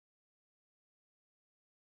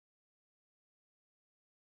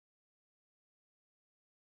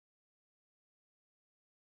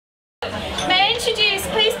May I introduce,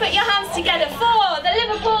 please put your hands together for the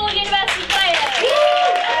Liverpool University players.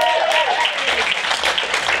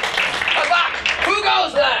 I'm back! Who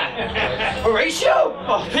goes there? Horatio?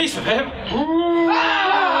 Oh, peace with him.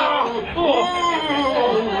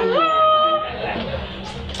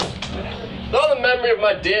 Though the memory of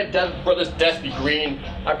my dear dead brother's death be green,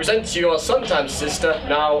 I present to you our sometime sister,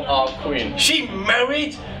 now our queen. She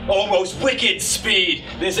married? Oh, most wicked speed.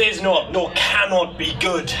 This is not, nor cannot be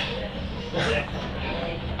good.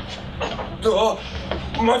 Oh,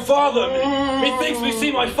 my father! Methinks we see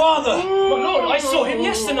my father! My lord, I saw him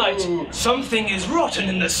yesternight. Something is rotten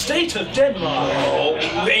in the state of Denmark. Oh,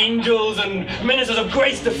 angels and ministers of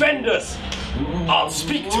grace defend us. I'll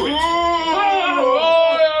speak to it.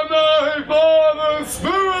 I am thy father's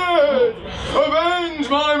spirit! Avenge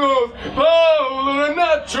my most foul and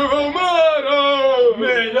unnatural murder!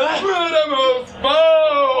 Murder? Murder most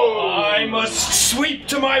foul! I must sweep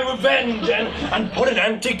to my revenge and put an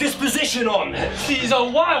antic disposition on. These are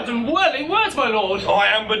wild and whirling words, my lord. I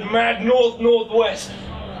am but mad north-northwest.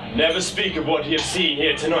 Never speak of what you have seen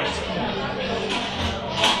here tonight.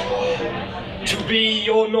 To be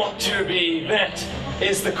or not to be, that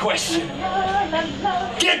is the question.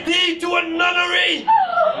 Get thee to a nunnery!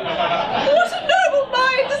 What a noble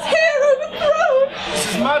mind is here overthrown! This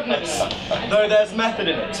is madness, though there's method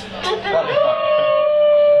in it.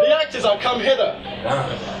 The actors are come hither.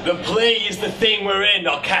 The play is the thing wherein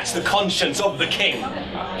I'll catch the conscience of the king.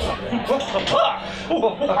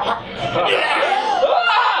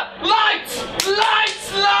 Lights!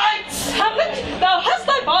 Lights! Lights! Hamlet, thou hast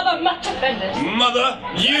thy father much offended. Mother,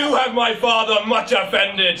 you have my father much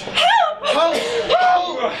offended. Help!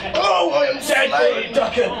 Help! Oh, I am Dead, slain.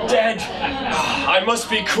 Ducker, dead. I must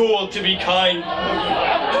be cruel to be kind.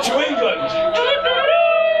 To England.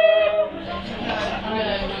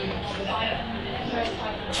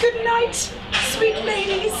 Good night, sweet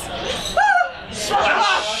ladies.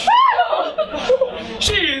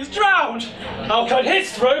 She is drowned. I'll cut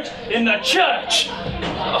his throat in the church.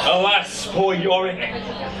 Alas, poor Yorick.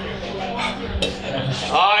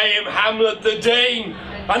 I am Hamlet the Dane,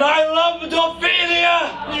 and I loved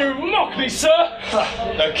Ophelia. You mock me, sir.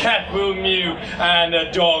 The cat will mew, and the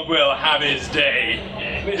dog will have his day.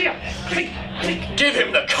 Give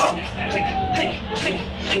him the cup.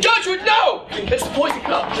 Gertrude, no! It's the poison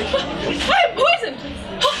cup. I am poisoned.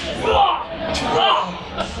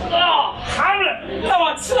 Hamlet, thou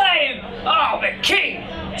art slain. Oh, the king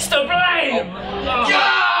is to blame.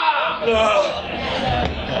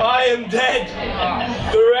 I am dead.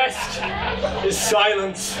 The rest is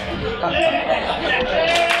silence.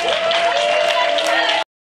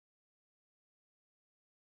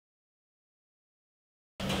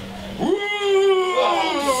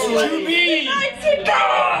 To be!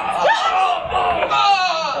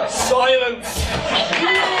 Silence!